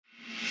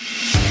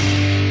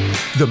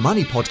The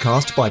Money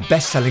Podcast by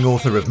best-selling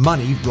author of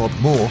Money, Rob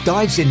Moore,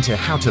 dives into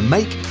how to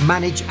make,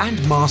 manage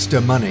and master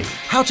money.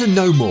 How to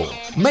know more,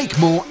 make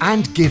more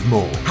and give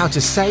more. How to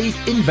save,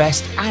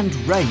 invest and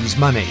raise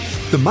money.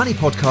 The Money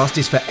Podcast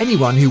is for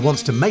anyone who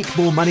wants to make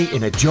more money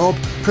in a job,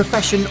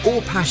 profession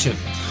or passion.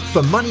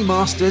 For money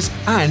masters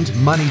and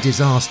money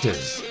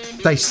disasters.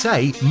 They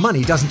say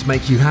money doesn't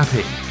make you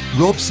happy.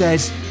 Rob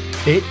says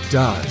it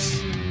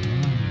does.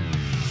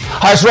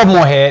 Hi, it's Rob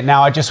Moore here.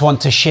 Now, I just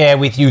want to share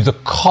with you the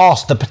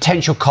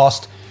potential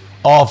cost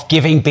of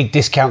giving big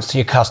discounts to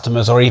your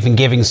customers or even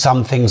giving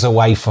some things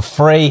away for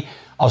free.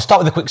 I'll start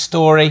with a quick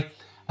story,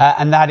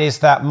 and that is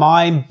that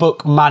my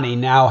book Money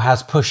now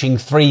has pushing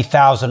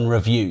 3,000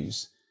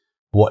 reviews.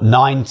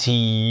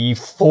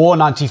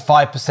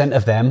 95%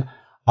 of them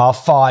are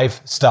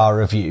 5-star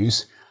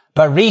reviews.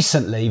 But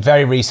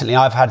very recently,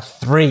 I've had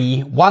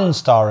 3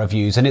 1-star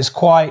reviews, and it's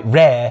quite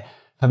rare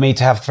for me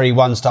to have 3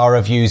 1-star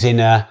reviews in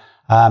a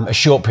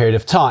short period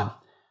of time.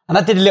 And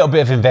I did a little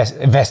bit of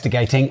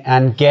investigating,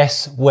 and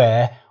guess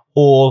where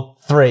all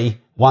 3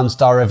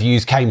 1-star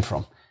reviews came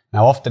from?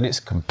 Now, often it's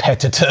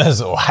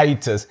competitors or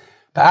haters,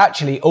 but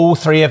actually all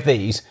 3 of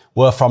these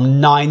were from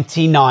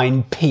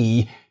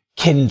 99p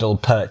Kindle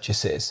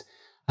purchases.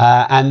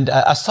 And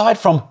aside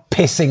from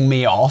pissing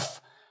me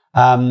off,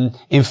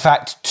 in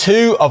fact,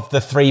 2 of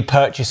the 3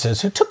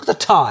 purchasers who took the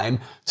time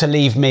to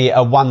leave me a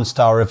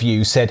 1-star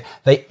review said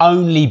they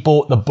only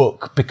bought the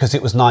book because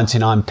it was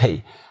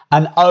 99p.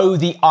 And oh,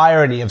 the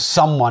irony of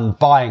someone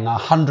buying a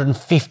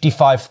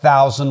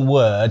 155,000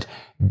 word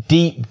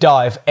deep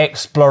dive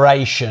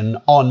exploration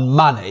on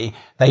money.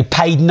 They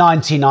paid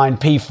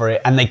 99p for it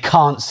and they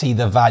can't see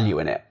the value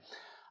in it.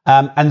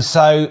 And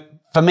so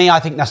for me, I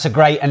think that's a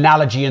great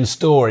analogy and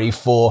story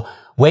for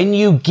when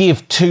you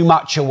give too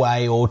much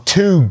away or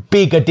too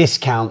big a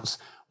discounts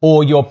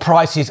or your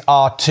prices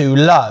are too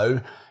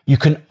low, you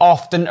can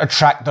often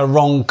attract the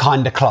wrong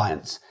kind of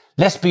clients.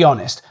 Let's be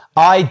honest.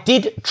 I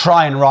did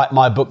try and write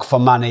my book for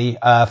money,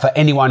 for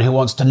anyone who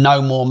wants to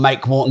know more,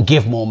 make more and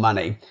give more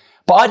money.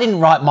 But I didn't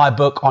write my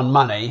book on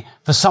money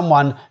for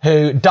someone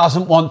who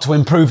doesn't want to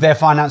improve their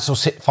financial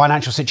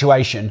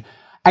situation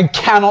and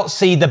cannot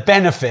see the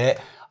benefit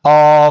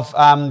of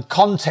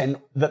content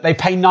that they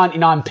pay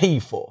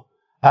 99p for.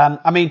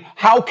 I mean,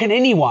 how can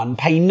anyone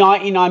pay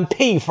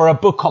 99p for a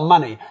book on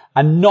money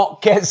and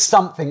not get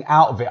something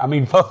out of it? I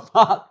mean, for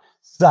fuck's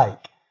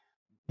sake.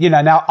 You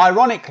know, now,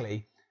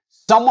 ironically,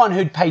 someone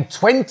who'd paid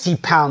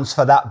 £20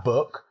 for that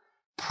book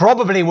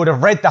probably would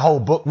have read the whole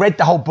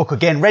book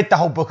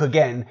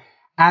again,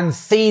 and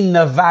seen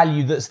the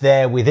value that's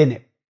there within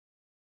it.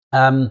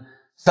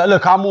 So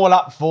look, I'm all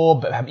up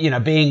for,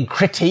 being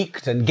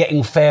critiqued and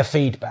getting fair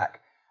feedback.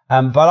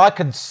 But I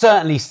could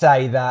certainly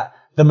say that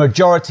the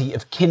majority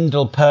of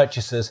Kindle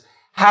purchasers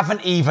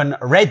haven't even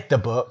read the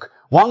book.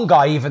 One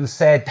guy even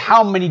said,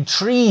 how many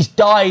trees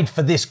died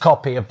for this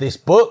copy of this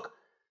book?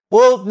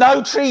 Well,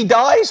 no tree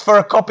dies for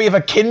a copy of a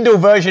Kindle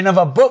version of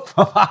a book,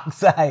 for fuck's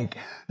sake.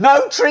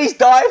 No trees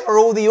die for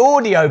all the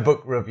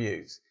audiobook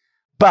reviews.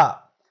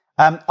 But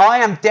I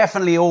am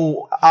definitely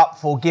all up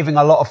for giving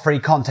a lot of free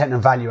content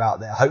and value out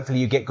there. Hopefully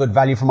you get good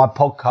value from my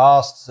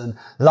podcasts and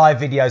live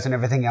videos and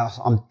everything else.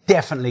 I'm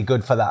definitely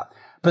good for that.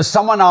 But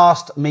someone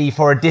asked me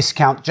for a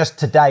discount just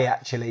today,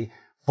 actually,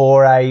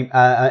 for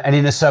an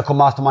Inner Circle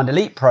Mastermind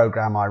Elite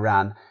program I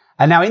ran.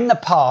 And now in the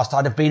past,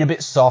 I'd have been a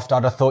bit soft.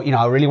 I'd have thought,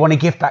 I really want to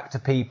give back to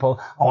people.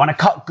 I want to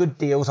cut good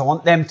deals. I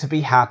want them to be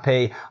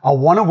happy. I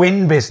want to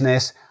win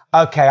business.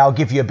 Okay, I'll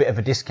give you a bit of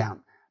a discount.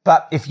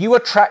 But if you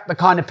attract the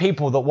kind of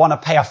people that want to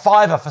pay a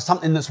 £5 for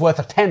something that's worth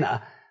a tenner,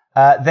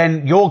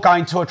 then you're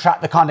going to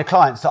attract the kind of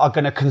clients that are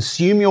going to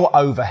consume your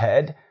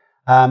overhead.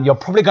 You're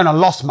probably going to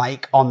loss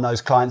make on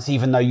those clients,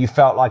 even though you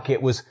felt like it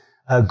was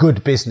a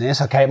good business.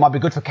 Okay, it might be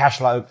good for cash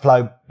flow,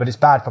 but it's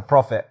bad for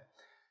profit.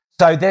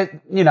 So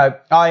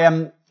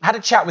I had a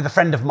chat with a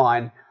friend of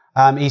mine.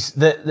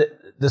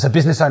 There's a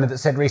business owner that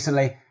said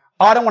recently,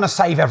 I don't want to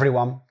save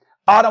everyone.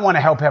 I don't want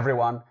to help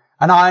everyone.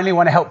 And I only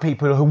want to help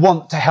people who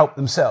want to help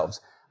themselves.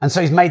 And so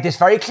he's made this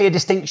very clear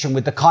distinction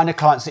with the kind of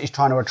clients that he's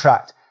trying to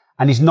attract.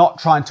 And he's not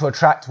trying to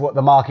attract what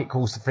the market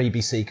calls the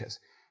freebie seekers.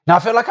 Now, I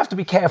feel like I have to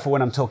be careful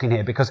when I'm talking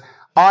here because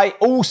I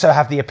also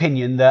have the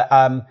opinion that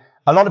a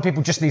lot of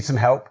people just need some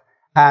help.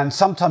 And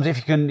sometimes if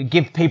you can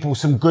give people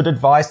some good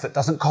advice that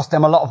doesn't cost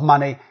them a lot of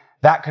money,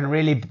 that can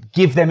really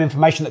give them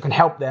information that can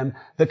help them,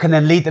 that can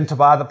then lead them to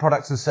buy other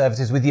products and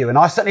services with you. And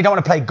I certainly don't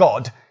want to play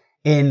God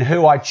in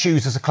who I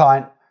choose as a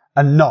client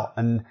and not.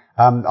 And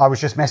I was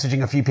just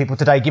messaging a few people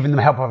today, giving them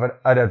help of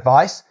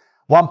advice.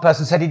 One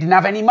person said he didn't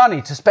have any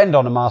money to spend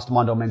on a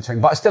mastermind or mentoring,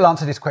 but I still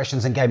answered his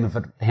questions and gave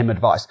him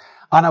advice.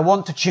 And I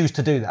want to choose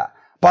to do that.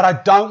 But I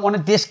don't want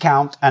to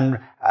discount and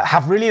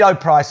have really low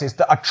prices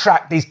that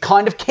attract these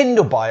kind of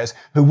Kindle buyers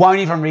who won't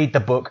even read the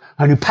book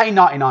and who pay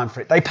 99 for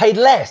it. They paid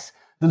less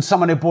than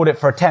someone who bought it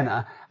for a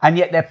tenner, and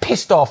yet they're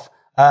pissed off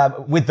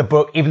with the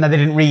book, even though they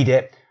didn't read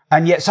it.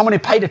 And yet someone who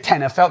paid a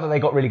tenner felt that they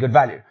got really good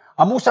value.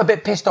 I'm also a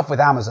bit pissed off with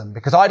Amazon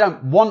because I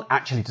don't want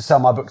actually to sell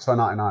my books for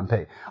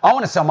 99p. I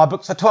want to sell my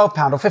books for £12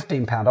 or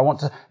 £15. I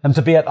want them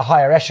to be at the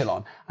higher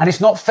echelon. And it's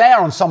not fair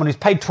on someone who's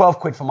paid 12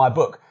 quid for my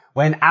book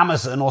when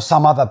Amazon or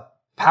some other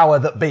power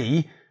that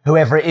be,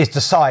 whoever it is,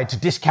 decide to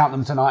discount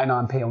them to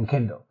 99p on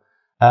Kindle.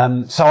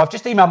 So I've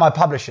just emailed my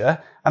publisher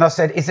and I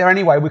said, is there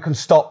any way we can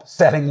stop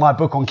selling my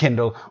book on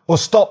Kindle or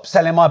stop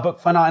selling my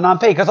book for 99p?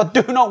 Because I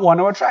do not want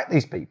to attract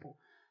these people.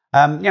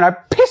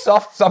 Piss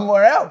off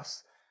somewhere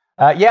else.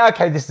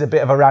 Okay, this is a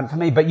bit of a rant for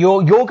me, but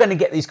you're going to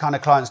get these kind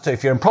of clients too.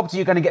 If you're in property,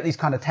 you're going to get these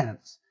kind of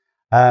tenants.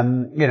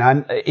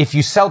 And if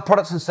you sell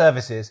products and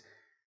services,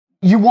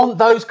 you want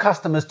those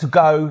customers to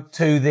go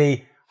to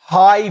the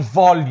high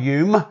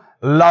volume,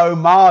 low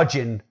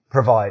margin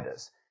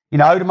providers.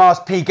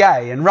 Audemars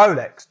Piguet and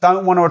Rolex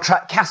don't want to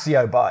attract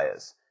Casio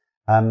buyers.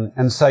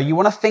 And so you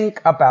want to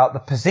think about the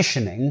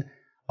positioning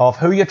of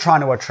who you're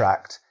trying to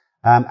attract,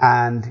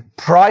 and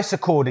price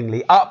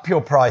accordingly. Up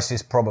your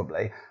prices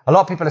probably. A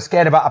lot of people are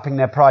scared about upping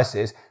their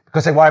prices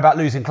because they worry about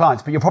losing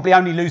clients, but you'll probably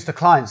only lose the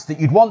clients that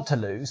you'd want to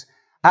lose.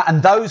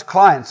 And those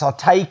clients are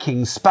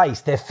taking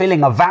space. They're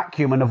filling a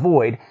vacuum and a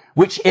void,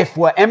 which if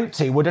were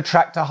empty would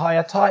attract a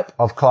higher type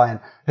of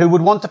client who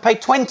would want to pay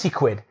 20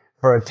 quid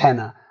for a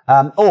tenner.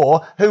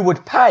 Or who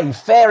would pay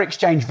fair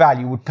exchange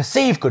value, would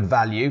perceive good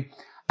value,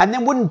 and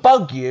then wouldn't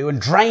bug you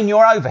and drain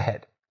your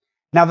overhead.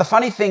 Now, the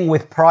funny thing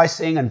with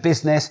pricing and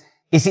business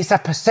is it's a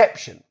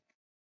perception.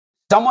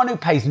 Someone who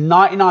pays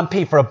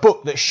 99p for a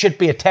book that should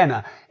be a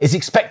tenner is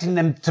expecting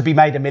them to be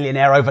made a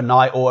millionaire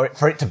overnight or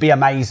for it to be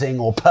amazing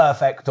or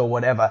perfect or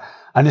whatever.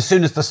 And as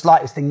soon as the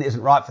slightest thing that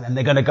isn't right for them,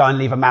 they're going to go and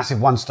leave a massive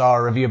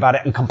 1-star review about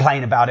it and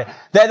complain about it.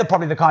 They're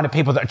probably the kind of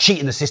people that are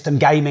cheating the system,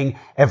 gaming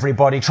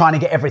everybody, trying to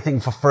get everything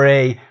for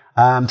free,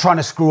 trying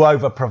to screw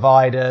over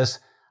providers,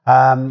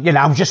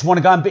 just want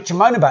to go and bitch and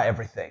moan about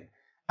everything.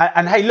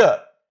 And hey,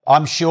 look,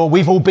 I'm sure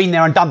we've all been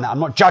there and done that. I'm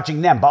not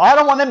judging them, but I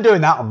don't want them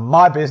doing that on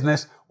my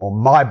business or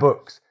my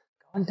books.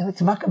 Go and do it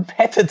to my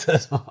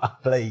competitors,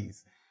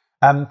 please.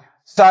 I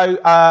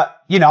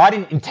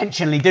didn't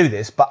intentionally do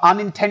this, but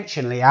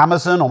unintentionally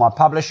Amazon or my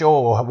publisher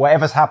or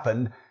whatever's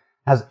happened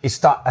has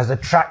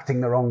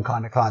attracting the wrong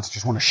kind of clients.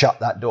 Just want to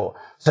shut that door.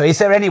 So is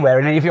there anywhere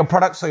in any of your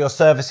products or your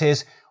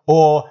services,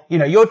 or,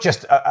 you're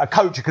just a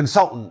coach, a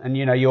consultant, and,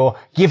 you're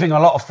giving a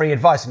lot of free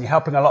advice and you're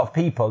helping a lot of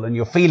people and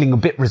you're feeling a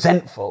bit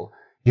resentful,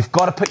 you've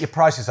got to put your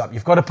prices up.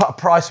 You've got to put a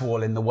price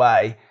wall in the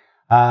way,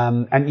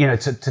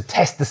 to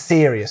test the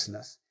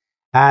seriousness.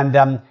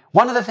 And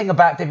one other thing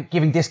about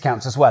giving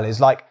discounts as well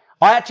is I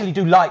actually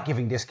do like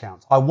giving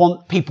discounts. I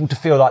want people to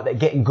feel like they're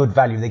getting good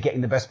value. They're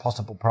getting the best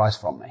possible price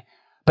from me.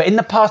 But in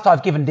the past,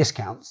 I've given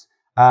discounts,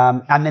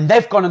 and then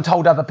they've gone and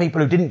told other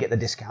people who didn't get the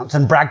discounts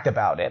and bragged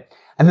about it.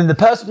 And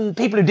then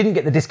people who didn't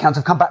get the discounts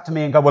have come back to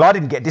me and go, well, I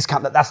didn't get a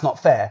discount, that's not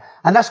fair.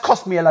 And that's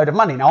cost me a load of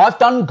money. Now, I've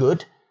done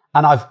good,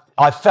 and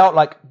I've felt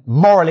like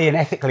morally and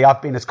ethically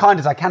I've been as kind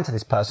as I can to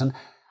this person,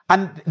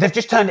 and they've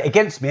just turned it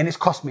against me and it's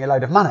cost me a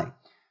load of money.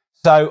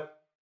 So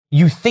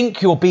you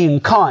think you're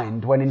being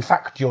kind when in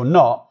fact you're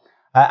not.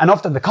 And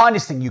often the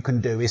kindest thing you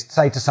can do is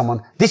say to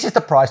someone, this is the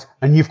price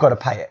and you've got to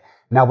pay it.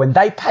 Now, when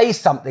they pay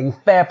something,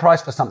 fair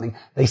price for something,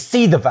 they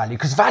see the value,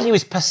 because value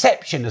is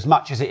perception as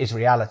much as it is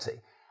reality.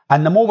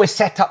 And the more we're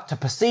set up to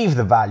perceive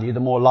the value, the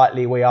more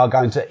likely we are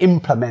going to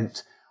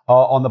implement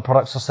on the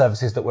products or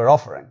services that we're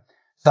offering.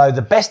 So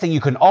the best thing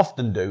you can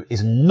often do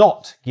is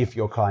not give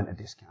your client a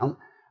discount.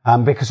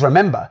 Because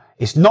remember,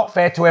 it's not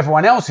fair to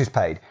everyone else who's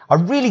paid. I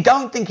really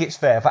don't think it's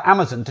fair for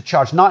Amazon to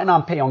charge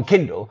 99p on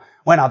Kindle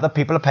when other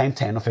people are paying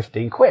 10 or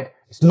 15 quid.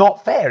 It's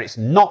not fair. It's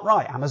not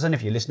right. Amazon,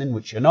 if you're listening,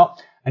 which you're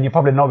not, and you're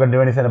probably not going to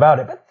do anything about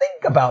it, but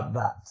think about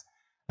that.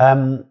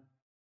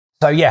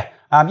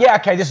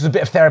 Okay, this was a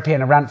bit of therapy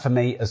and a rant for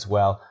me as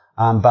well.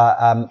 But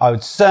I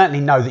would certainly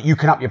know that you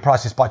can up your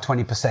prices by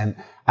 20%,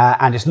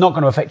 and it's not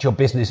going to affect your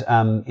business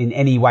in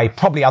any way,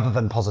 probably other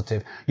than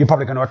positive. You're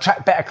probably going to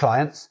attract better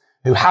clients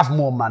who have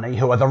more money,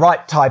 who are the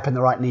right type and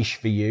the right niche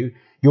for you.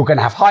 You're going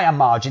to have higher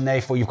margin,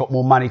 therefore you've got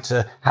more money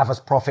to have as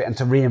profit and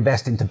to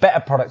reinvest into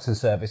better products and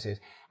services.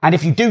 And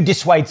if you do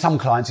dissuade some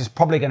clients, it's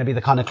probably going to be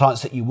the kind of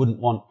clients that you wouldn't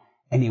want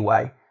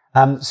anyway.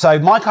 So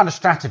my kind of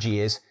strategy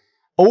is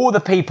all the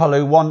people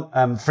who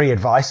want free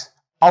advice,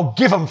 I'll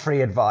give them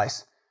free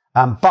advice.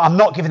 But I'm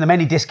not giving them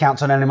any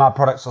discounts on any of my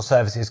products or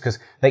services, because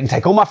they can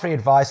take all my free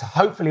advice.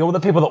 Hopefully all the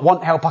people that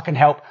want help, I can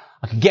help.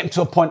 I can get them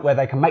to a point where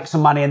they can make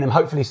some money and then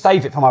hopefully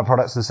save it for my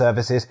products and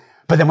services.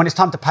 But then when it's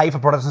time to pay for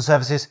products and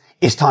services,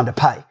 it's time to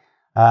pay.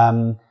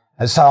 And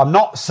so I'm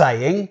not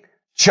saying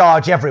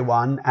charge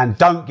everyone and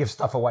don't give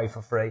stuff away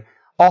for free.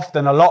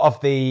 Often a lot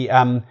of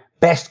the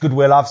best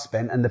goodwill I've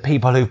spent, and the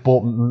people who've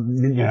bought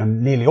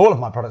nearly all of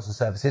my products and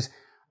services,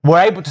 were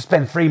able to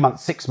spend 3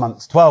 months, 6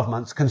 months, 12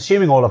 months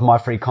consuming all of my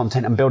free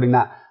content and building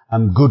that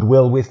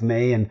goodwill with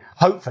me, and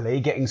hopefully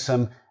getting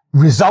some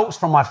results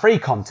from my free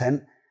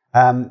content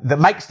that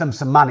makes them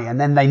some money,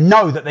 and then they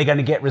know that they're going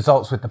to get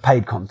results with the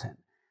paid content.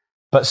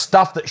 But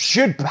stuff that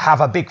should have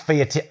a big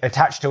fee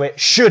attached to it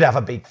should have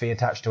a big fee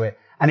attached to it,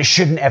 and it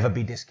shouldn't ever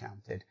be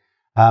discounted.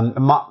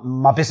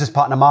 My business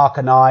partner, Mark,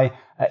 and I,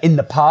 in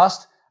the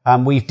past,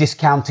 we've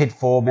discounted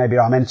for maybe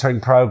our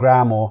mentoring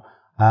program, or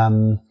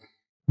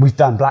we've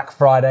done Black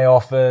Friday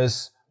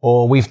offers,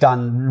 or we've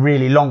done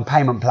really long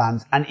payment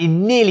plans. And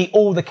in nearly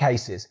all the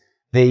cases,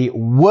 the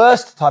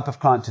worst type of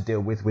client to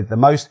deal with the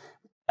most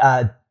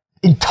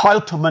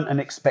entitlement and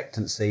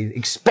expectancy,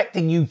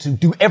 expecting you to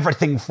do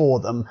everything for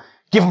them,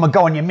 give them a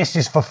go on your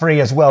missus for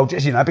free as well,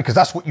 just, because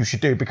that's what you should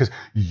do, because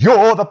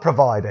you're the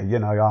provider,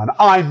 and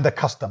I'm the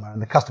customer,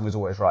 and the customer is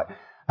always right.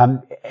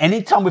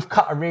 Anytime we've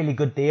cut a really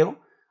good deal,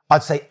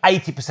 I'd say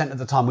 80% of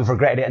the time we've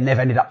regretted it and they've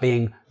ended up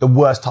being the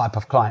worst type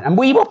of client. And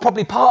we were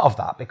probably part of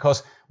that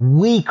because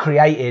we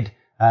created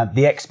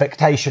the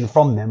expectation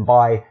from them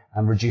by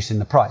reducing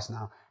the price.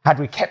 Now, had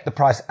we kept the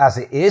price as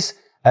it is,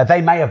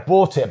 they may have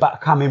bought it but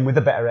come in with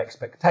a better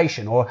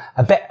expectation or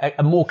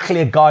a more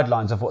clear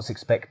guidelines of what's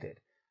expected.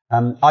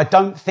 I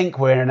don't think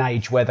we're in an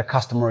age where the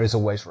customer is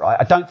always right.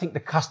 I don't think the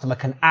customer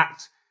can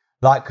act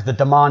like the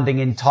demanding,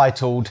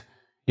 entitled,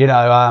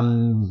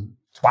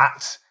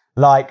 twat,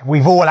 like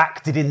we've all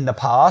acted in the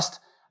past.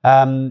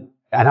 And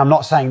I'm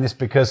not saying this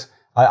because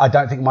I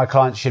don't think my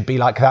clients should be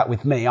like that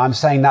with me. I'm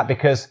saying that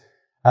because,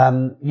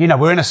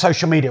 we're in a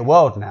social media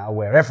world now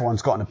where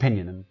everyone's got an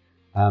opinion,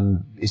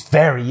 and it's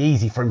very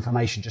easy for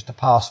information just to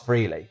pass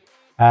freely.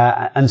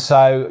 And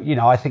so,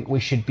 I think we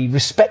should be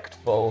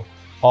respectful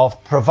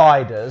of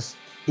providers,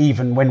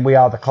 even when we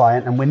are the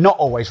client, and we're not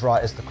always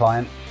right as the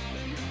client.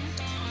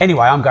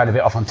 Anyway, I'm going a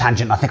bit off on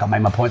tangent. I think I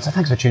made my point. So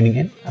thanks for tuning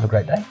in. Have a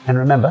great day. And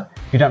remember,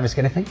 you don't risk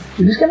anything,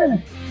 you risk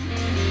everything.